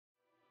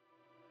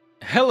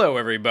Hello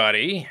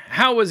everybody,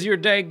 how is your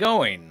day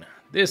going?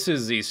 This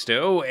is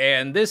Zisteau,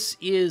 and this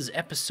is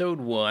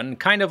episode 1,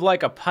 kind of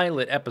like a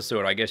pilot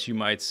episode, I guess you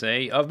might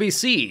say, of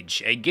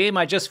Besiege, a game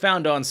I just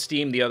found on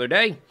Steam the other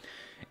day.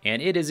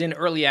 And it is in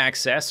early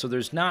access, so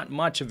there's not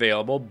much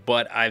available,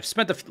 but I've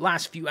spent the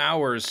last few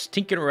hours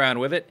tinkering around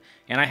with it,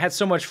 and I had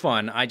so much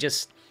fun, I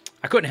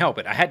couldn't help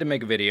it. I had to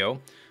make a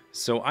video.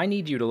 So I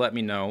need you to let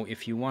me know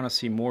if you want to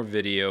see more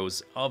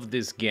videos of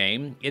this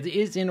game. It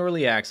is in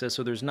early access,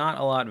 so there's not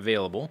a lot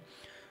available.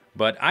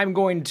 But I'm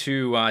going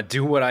to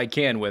do what I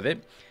can with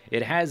it.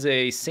 It has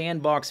a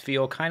sandbox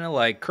feel, kind of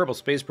like Kerbal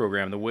Space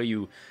Program, the way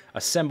you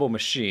assemble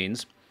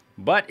machines.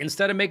 But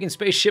instead of making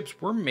spaceships,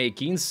 we're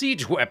making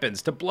siege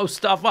weapons to blow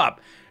stuff up.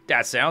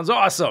 That sounds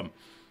awesome.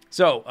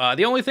 So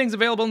the only things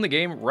available in the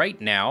game right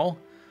now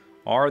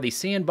are the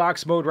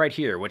sandbox mode right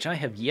here, which I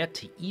have yet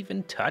to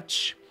even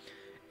touch.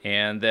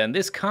 And then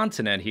this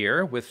continent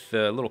here with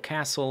the little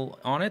castle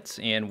on it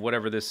and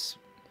whatever this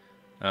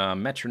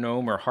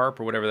metronome or harp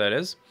or whatever that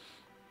is.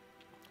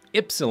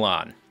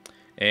 Ypsilon.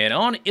 And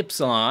on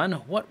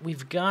Ypsilon, what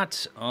we've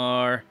got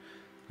are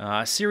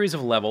a series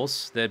of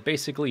levels that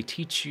basically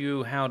teach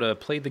you how to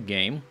play the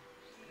game.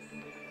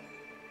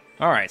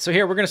 Alright, so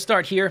here we're going to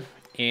start here.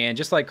 And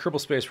just like Kerbal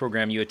Space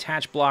Program, you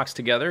attach blocks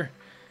together.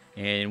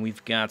 And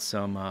we've got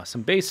some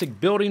basic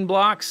building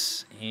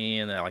blocks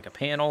and like a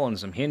panel and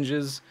some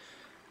hinges.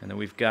 And then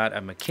we've got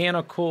a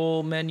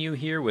mechanical menu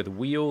here with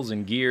wheels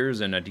and gears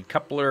and a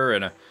decoupler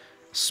and a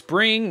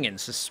spring and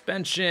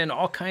suspension,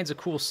 all kinds of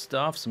cool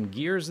stuff, some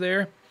gears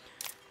there.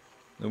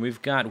 Then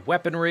we've got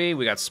weaponry,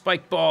 we got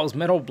spike balls,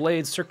 metal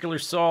blades, circular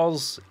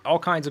saws, all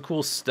kinds of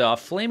cool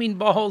stuff. Flaming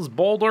balls,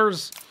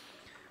 boulders.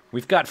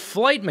 We've got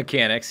flight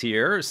mechanics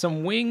here,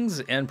 some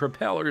wings and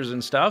propellers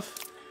and stuff.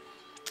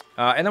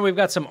 And then we've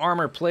got some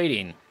armor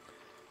plating.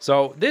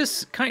 So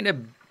this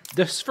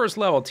first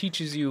level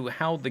teaches you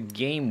how the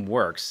game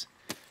works.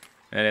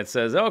 And it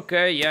says,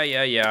 okay,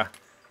 yeah.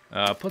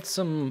 Put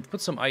some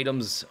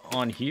items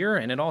on here,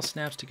 and it all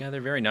snaps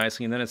together very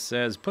nicely. And then it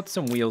says, put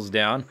some wheels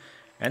down.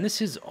 And this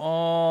is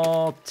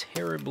all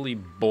terribly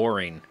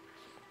boring.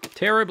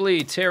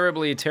 Terribly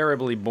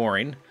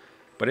boring.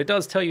 But it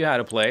does tell you how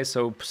to play,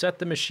 so set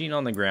the machine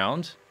on the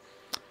ground.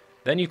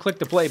 Then you click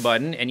the play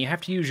button, and you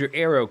have to use your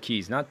arrow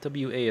keys, not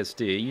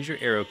WASD. Use your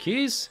arrow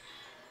keys.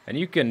 And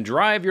you can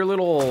drive your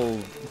little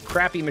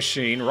crappy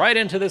machine right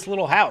into this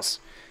little house.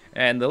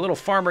 And the little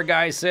farmer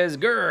guy says,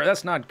 grr,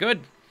 that's not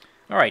good.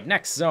 All right,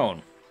 next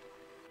zone.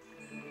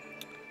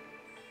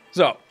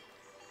 So,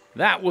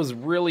 that was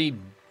really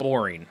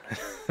boring.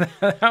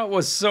 That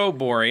was so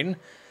boring.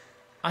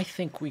 I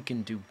think we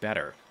can do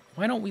better.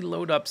 Why don't we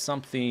load up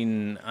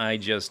something I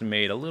just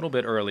made a little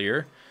bit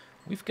earlier?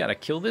 We've got to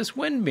kill this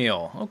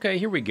windmill. Okay,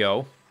 here we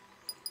go.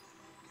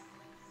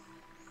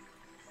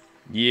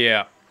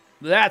 Yeah.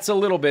 That's a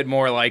little bit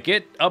more like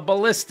it. A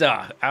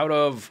ballista out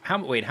of, how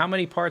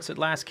many parts at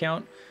last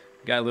count?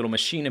 Got a little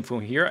machine info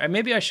here. And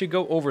maybe I should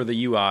go over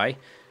the UI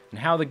and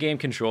how the game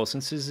controls.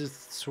 Since this is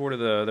sort of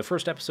the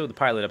first episode, the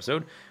pilot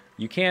episode,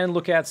 you can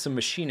look at some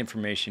machine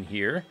information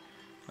here.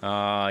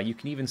 You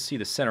can even see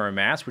the center of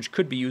mass, which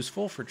could be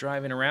useful for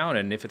driving around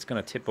and if it's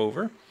going to tip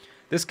over.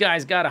 This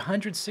guy's got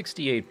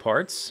 168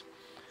 parts.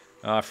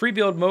 Free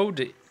build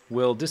mode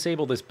will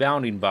disable this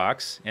bounding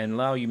box and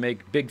allow you to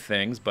make big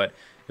things, but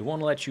it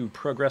won't let you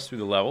progress through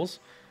the levels.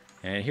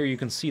 And here you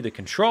can see the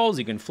controls.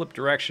 You can flip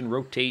direction,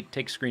 rotate,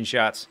 take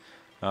screenshots,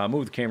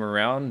 move the camera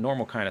around,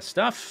 normal kind of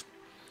stuff.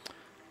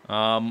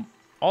 All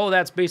of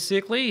that's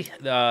basically,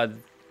 the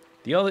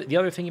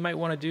other thing you might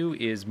want to do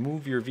is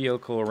move your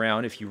vehicle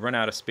around if you run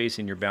out of space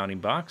in your bounding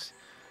box.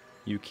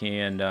 You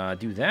can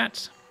do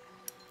that.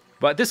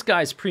 But this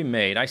guy's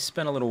pre-made. I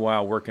spent a little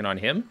while working on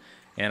him,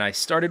 and I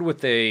started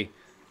with a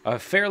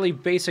fairly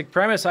basic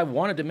premise. I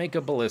wanted to make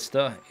a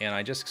ballista, and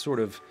I just sort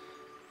of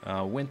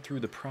went through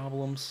the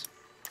problems,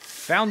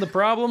 found the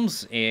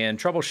problems, and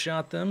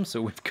troubleshot them.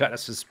 So we've got a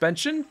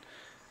suspension.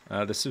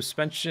 The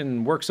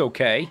suspension works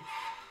okay.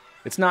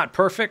 It's not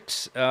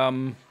perfect.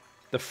 The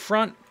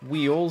front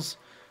wheels,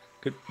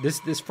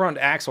 this front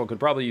axle could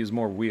probably use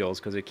more wheels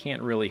because it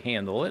can't really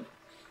handle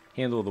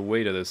the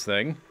weight of this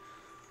thing.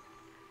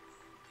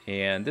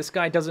 And this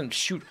guy doesn't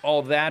shoot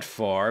all that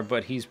far,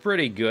 but he's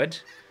pretty good.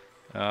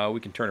 We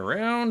can turn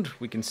around,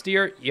 we can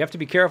steer. You have to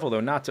be careful though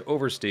not to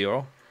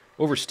oversteer,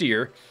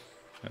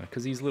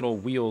 because these little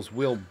wheels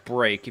will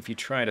break if you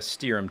try to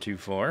steer them too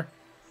far.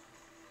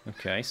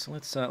 Okay, so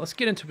let's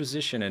get into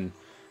position and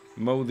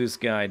mow this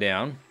guy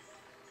down.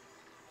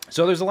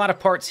 So there's a lot of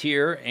parts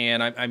here,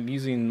 and I'm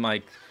using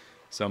like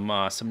some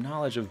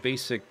knowledge of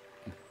the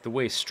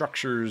way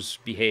structures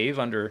behave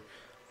under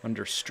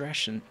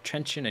stress and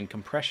tension and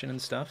compression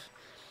and stuff.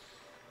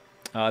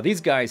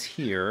 These guys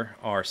here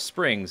are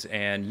springs,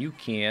 and you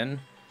can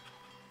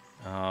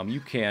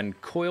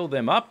coil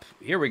them up.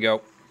 Here we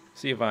go.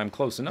 See if I'm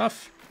close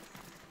enough.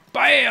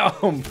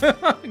 Bam!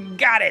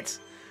 Got it!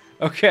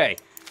 Okay,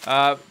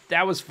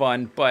 that was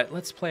fun, but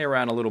let's play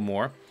around a little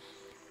more.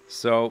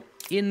 So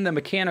in the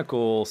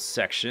mechanical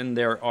section,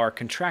 there are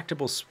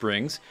contractible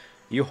springs.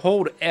 You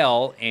hold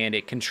L and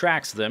it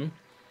contracts them.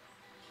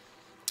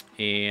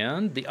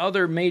 And the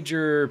other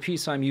major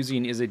piece I'm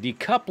using is a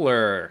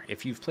decoupler.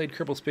 If you've played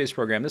Kerbal Space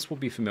Program, this will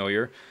be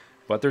familiar.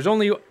 But there's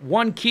only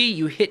one key.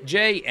 You hit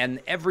J, and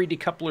every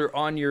decoupler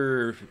on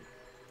your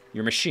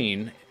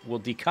machine will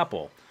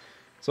decouple.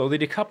 So the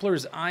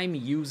decouplers I'm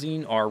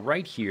using are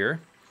right here.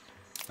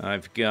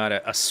 I've got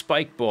a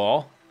spike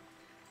ball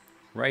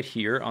right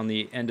here on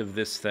the end of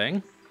this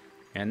thing.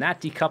 And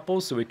that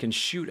decouples so we can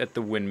shoot at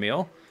the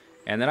windmill.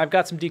 And then I've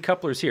got some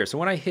decouplers here. So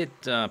when I hit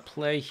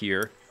play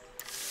here,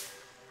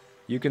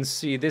 you can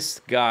see this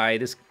guy,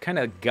 this kind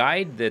of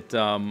guide that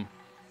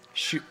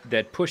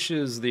that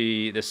pushes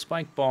the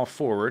spike ball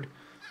forward,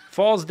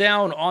 falls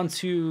down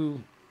onto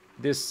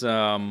this,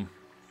 I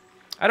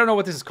don't know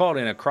what this is called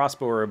in a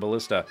crossbow or a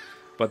ballista,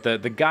 but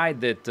the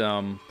guide that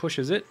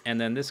pushes it, and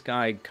then this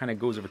guy kind of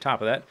goes over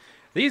top of that.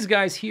 These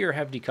guys here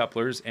have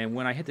decouplers, and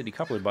when I hit the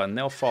decoupler button,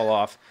 they'll fall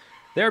off.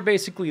 They're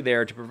basically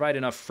there to provide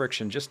enough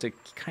friction just to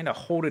kind of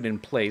hold it in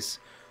place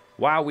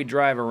while we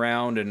drive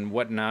around and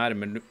whatnot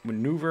and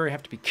maneuver. You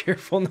have to be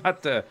careful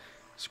not to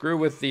screw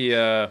with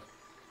the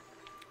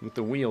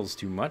wheels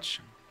too much.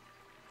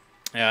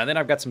 Then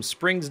I've got some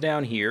springs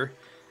down here,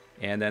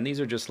 and then these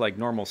are just like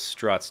normal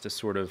struts to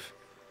sort of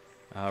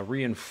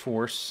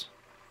reinforce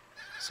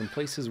some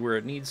places where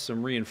it needs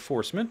some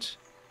reinforcement.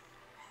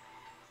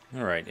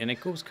 All right, and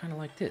it goes kind of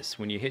like this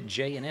when you hit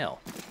J and L.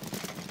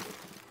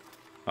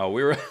 Oh,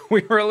 we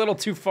were a little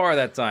too far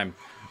that time.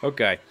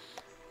 Okay,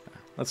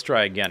 let's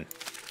try again.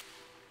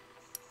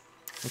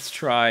 Let's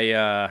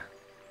try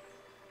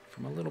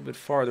from a little bit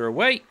farther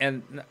away,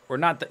 or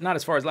not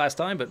as far as last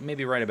time, but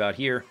maybe right about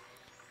here.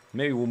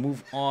 Maybe we'll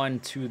move on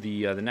to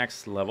the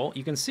next level.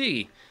 You can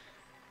see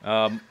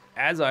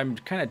as I'm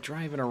kind of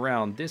driving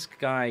around, this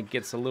guy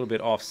gets a little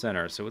bit off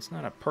center, so it's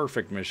not a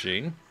perfect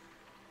machine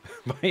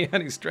by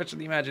any stretch of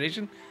the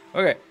imagination.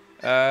 Okay,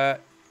 J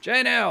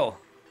and L.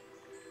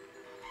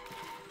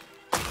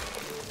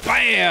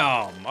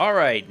 Bam! All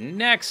right,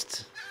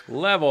 next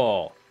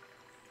level.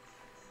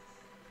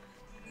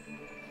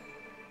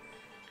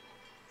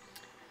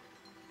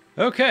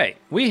 Okay,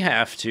 we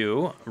have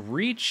to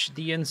reach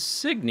the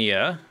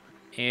insignia,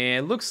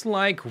 and it looks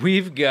like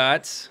we've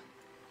got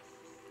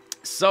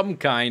some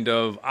kind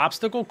of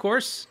obstacle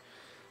course.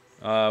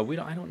 I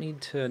don't need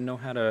to know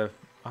how to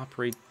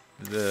operate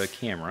the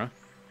camera.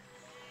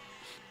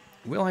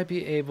 Will I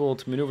be able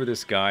to maneuver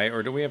this guy,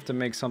 or do we have to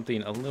make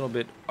something a little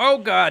bit... Oh,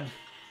 God!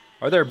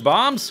 Are there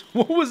bombs?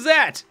 What was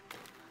that?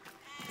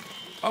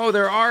 Oh,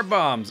 there are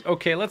bombs.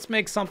 Okay, let's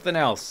make something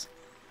else.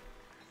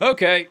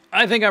 Okay,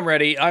 I think I'm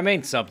ready. I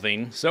made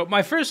something. So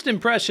my first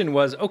impression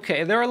was,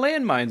 okay, there are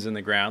landmines in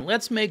the ground.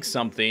 Let's make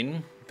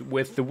something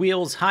with the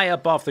wheels high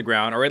up off the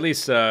ground, or at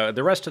least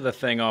the rest of the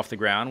thing off the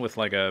ground with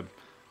like a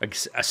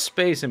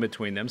space in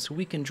between them so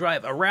we can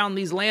drive around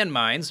these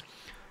landmines.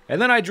 And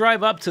then I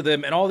drive up to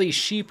them and all these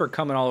sheep are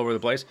coming all over the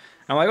place.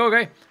 I'm like,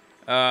 okay,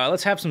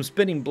 let's have some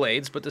spinning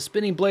blades, but the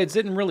spinning blades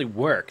didn't really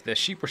work. The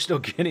sheep were still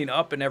getting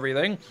up and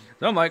everything.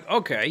 So I'm like,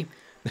 okay,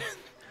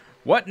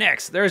 what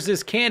next? There's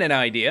this cannon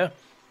idea.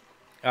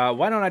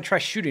 Why don't I try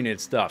shooting at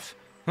stuff?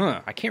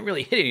 I can't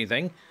really hit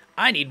anything.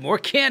 I need more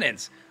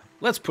cannons.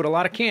 Let's put a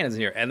lot of cannons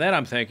in here. And then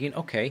I'm thinking,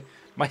 okay,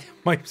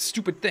 my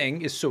stupid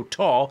thing is so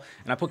tall,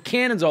 and I put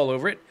cannons all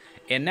over it,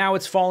 and now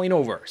it's falling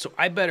over. So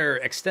I better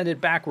extend it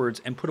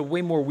backwards and put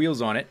way more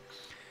wheels on it.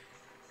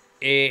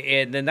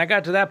 And then I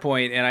got to that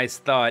point, and I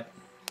thought,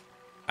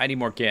 I need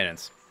more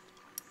cannons.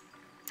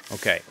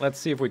 Okay, let's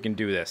see if we can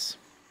do this.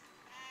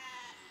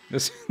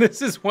 This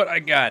is what I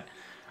got.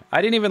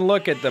 I didn't even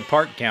look at the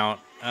part count.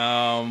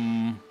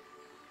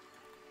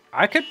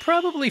 I could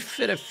probably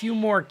fit a few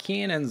more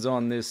cannons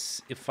on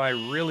this if I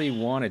really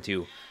wanted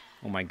to.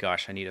 Oh my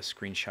gosh, I need a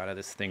screenshot of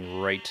this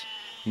thing right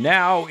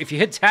now. If you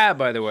hit tab,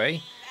 by the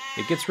way,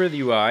 it gets rid of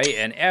the UI,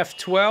 and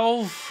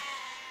F12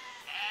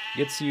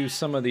 gets you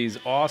some of these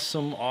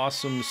awesome,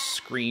 awesome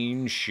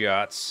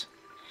screenshots.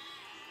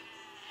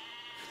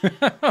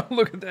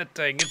 Look at that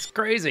thing, it's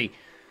crazy.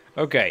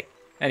 Okay,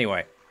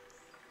 anyway.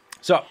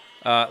 So,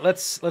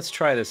 let's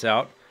try this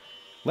out.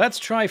 Let's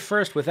try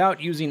first without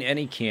using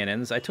any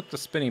cannons. I took the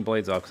spinning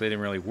blades off because they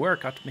didn't really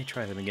work. I may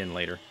try them again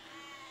later.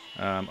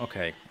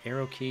 Okay,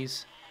 arrow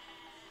keys.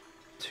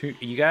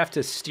 You have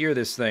to steer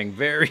this thing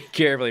very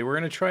carefully. We're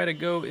going to try to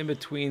go in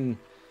between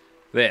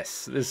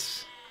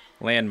this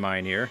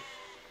landmine here.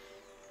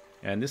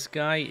 And this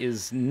guy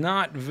is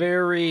not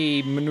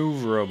very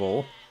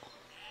maneuverable.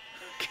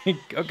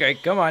 Okay,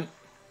 come on.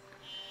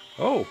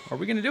 Oh, are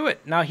we going to do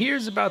it? Now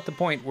here's about the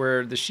point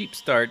where the sheep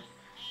start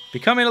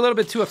becoming a little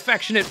bit too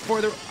affectionate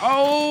for the...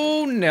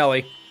 Oh,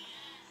 Nelly.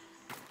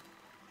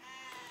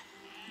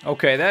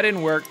 Okay, that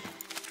didn't work.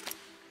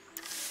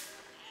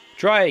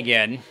 Try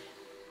again.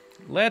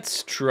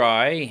 Let's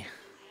try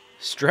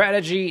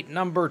strategy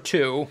number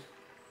 2.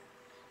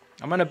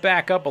 I'm going to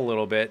back up a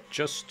little bit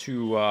just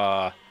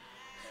to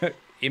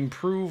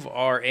improve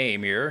our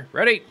aim here.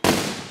 Ready?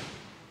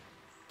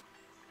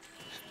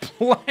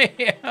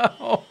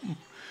 Blam!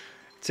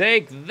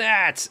 Take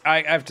that!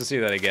 I have to see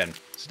that again.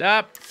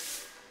 Stop.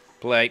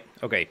 Play.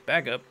 Okay,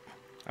 back up.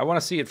 I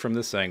want to see it from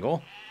this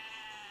angle.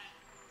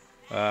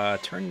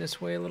 Turn this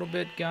way a little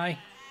bit, guy.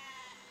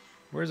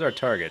 Where's our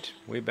target?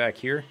 Way back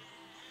here?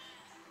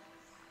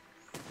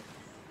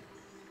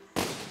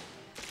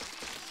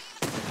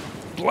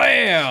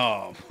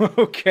 Blam!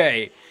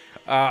 Okay.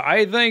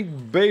 I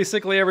think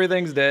basically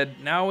everything's dead.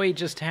 Now we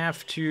just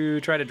have to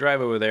try to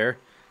drive over there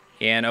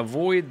and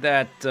avoid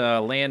that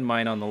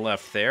landmine on the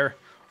left there.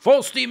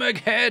 Full steam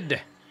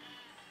ahead!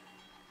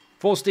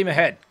 Full steam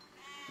ahead.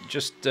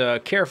 Just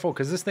careful,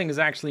 because this thing is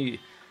actually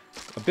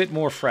a bit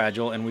more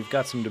fragile, and we've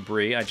got some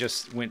debris. I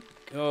just went...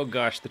 Oh,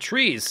 gosh, the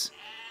trees.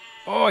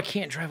 Oh, I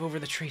can't drive over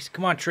the trees.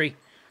 Come on, tree.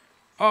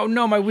 Oh,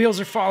 no, my wheels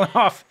are falling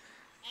off.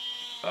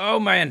 Oh,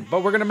 man,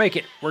 but we're going to make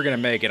it. We're going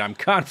to make it. I'm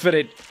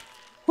confident.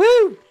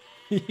 Woo!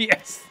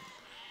 Yes.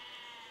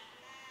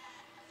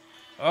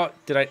 Oh,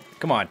 did I...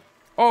 Come on.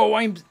 Oh,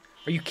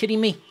 Are you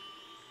kidding me?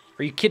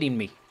 Are you kidding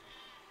me?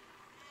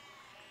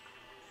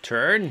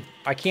 Turn.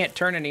 I can't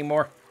turn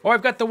anymore. Oh,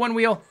 I've got the one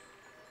wheel.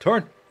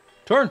 Turn.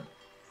 Turn.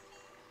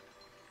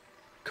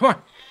 Come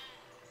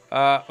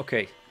on.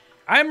 Okay.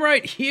 I'm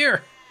right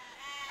here.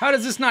 How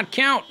does this not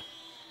count?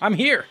 I'm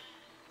here.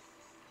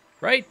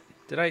 Right?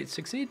 Did I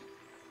succeed?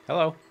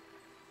 Hello.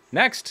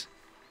 Next.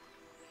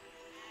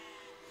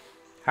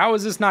 How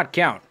does this not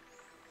count?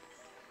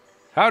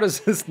 How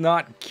does this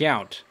not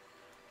count?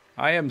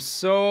 I am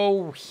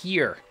so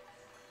here.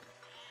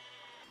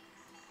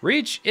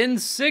 Reach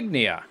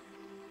insignia.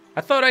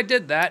 I thought I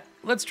did that.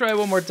 Let's try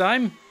one more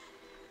time.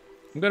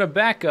 I'm gonna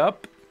back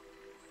up.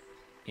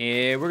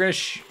 And we're gonna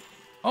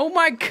oh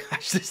my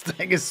gosh, this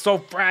thing is so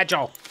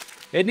fragile.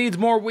 It needs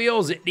more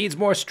wheels. It needs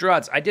more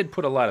struts. I did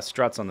put a lot of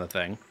struts on the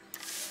thing.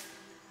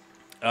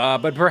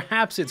 But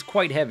perhaps it's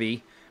quite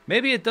heavy.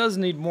 Maybe it does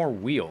need more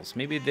wheels.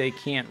 Maybe they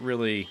can't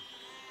really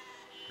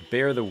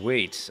bear the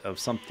weight of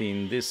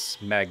something this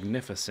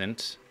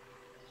magnificent.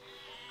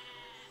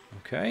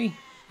 Okay.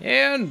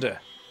 And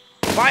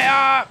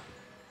fire!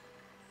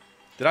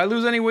 Did I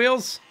lose any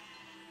wheels?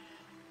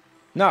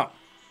 No.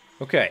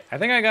 Okay, I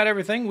think I got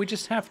everything. We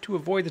just have to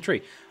avoid the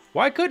tree.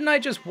 Why couldn't I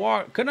just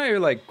walk? Couldn't I,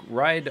 like,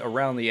 ride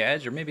around the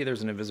edge? Or maybe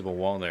there's an invisible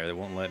wall there that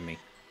won't let me.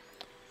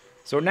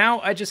 So now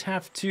I just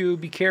have to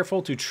be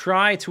careful to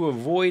try to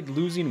avoid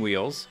losing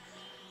wheels.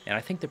 And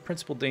I think the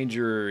principal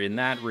danger in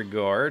that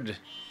regard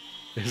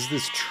is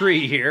this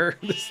tree here.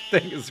 This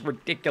thing is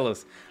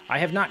ridiculous. I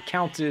have not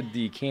counted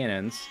the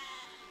cannons.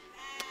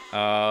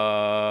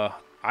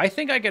 I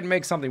think I can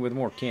make something with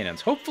more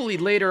cannons. Hopefully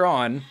later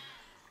on,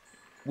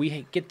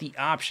 we get the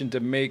option to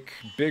make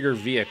bigger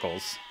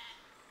vehicles.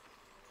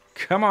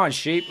 Come on,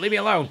 sheep. Leave me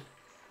alone.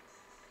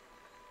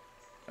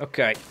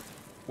 Okay.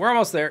 We're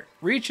almost there.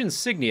 Reach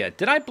insignia.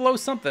 Did I blow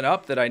something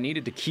up that I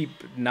needed to keep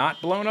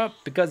not blown up?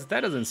 Because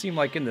that doesn't seem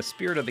like in the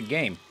spirit of the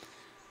game.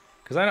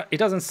 Because it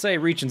doesn't say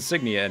reach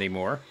insignia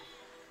anymore.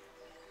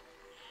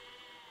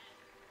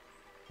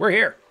 We're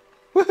here.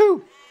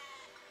 Woohoo!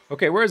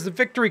 Okay, where's the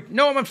victory?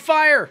 No, I'm on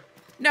fire!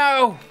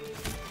 No!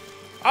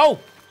 Oh!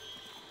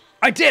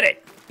 I did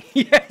it!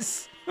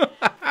 Yes!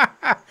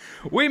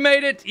 We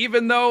made it,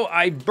 even though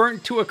I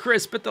burnt to a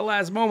crisp at the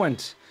last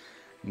moment.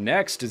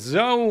 Next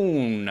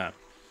zone.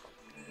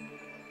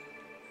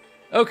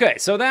 Okay,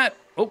 so that...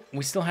 Oh,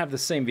 we still have the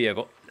same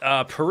vehicle.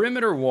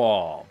 Perimeter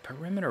wall.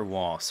 Perimeter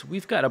wall. So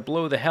we've got to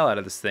blow the hell out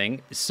of this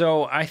thing.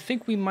 So I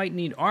think we might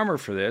need armor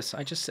for this.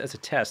 I just, as a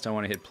test, I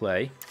want to hit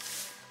play.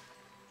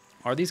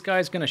 Are these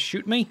guys going to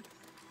shoot me?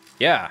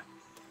 Yeah.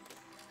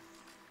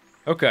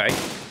 Okay.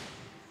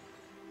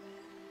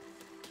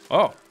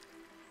 Oh.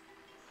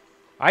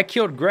 I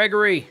killed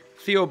Gregory,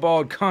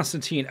 Theobald,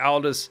 Constantine,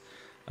 Aldous,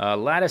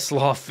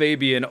 Ladislaw,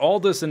 Fabian,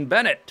 Aldous, and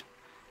Bennett.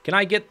 Can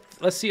I get...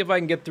 Let's see if I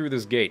can get through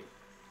this gate.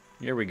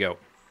 Here we go.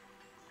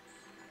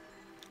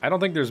 I don't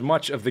think there's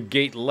much of the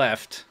gate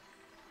left.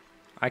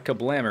 I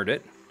kablammered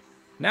it.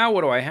 Now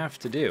what do I have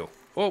to do?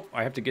 Oh,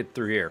 I have to get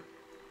through here.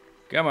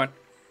 Come on.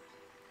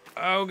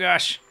 Oh,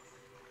 gosh.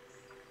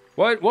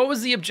 What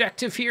was the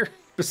objective here?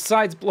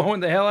 Besides blowing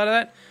the hell out of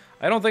that?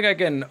 I don't think I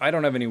can... I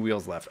don't have any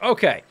wheels left.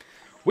 Okay.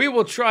 We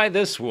will try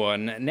this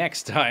one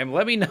next time.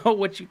 Let me know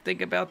what you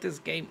think about this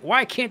game.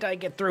 Why can't I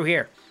get through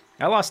here?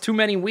 I lost too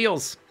many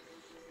wheels.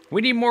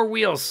 We need more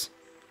wheels.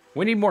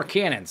 We need more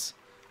cannons.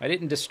 I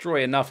didn't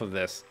destroy enough of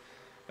this.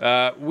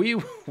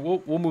 We'll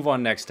move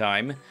on next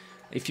time.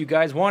 If you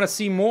guys want to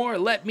see more,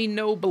 let me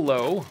know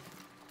below.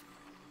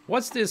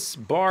 What's this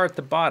bar at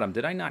the bottom?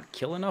 Did I not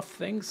kill enough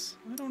things?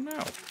 I don't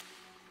know.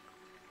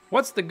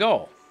 What's the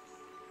goal?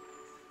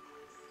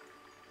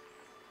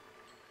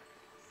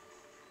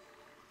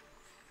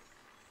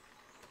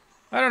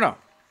 I don't know.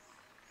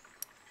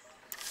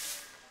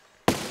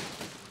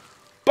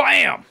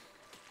 Bam!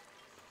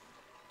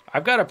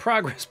 I've got a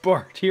progress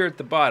bar here at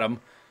the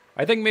bottom.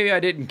 I think maybe I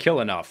didn't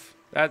kill enough.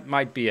 That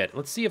might be it.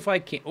 Let's see if I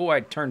can... Oh, I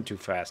turned too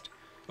fast.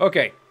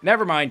 Okay,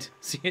 never mind.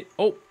 See it?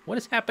 Oh, what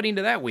is happening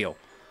to that wheel?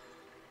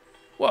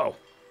 Whoa.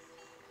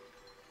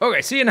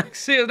 Okay, see you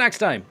next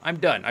time. I'm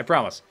done, I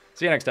promise.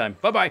 See you next time.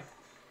 Bye-bye.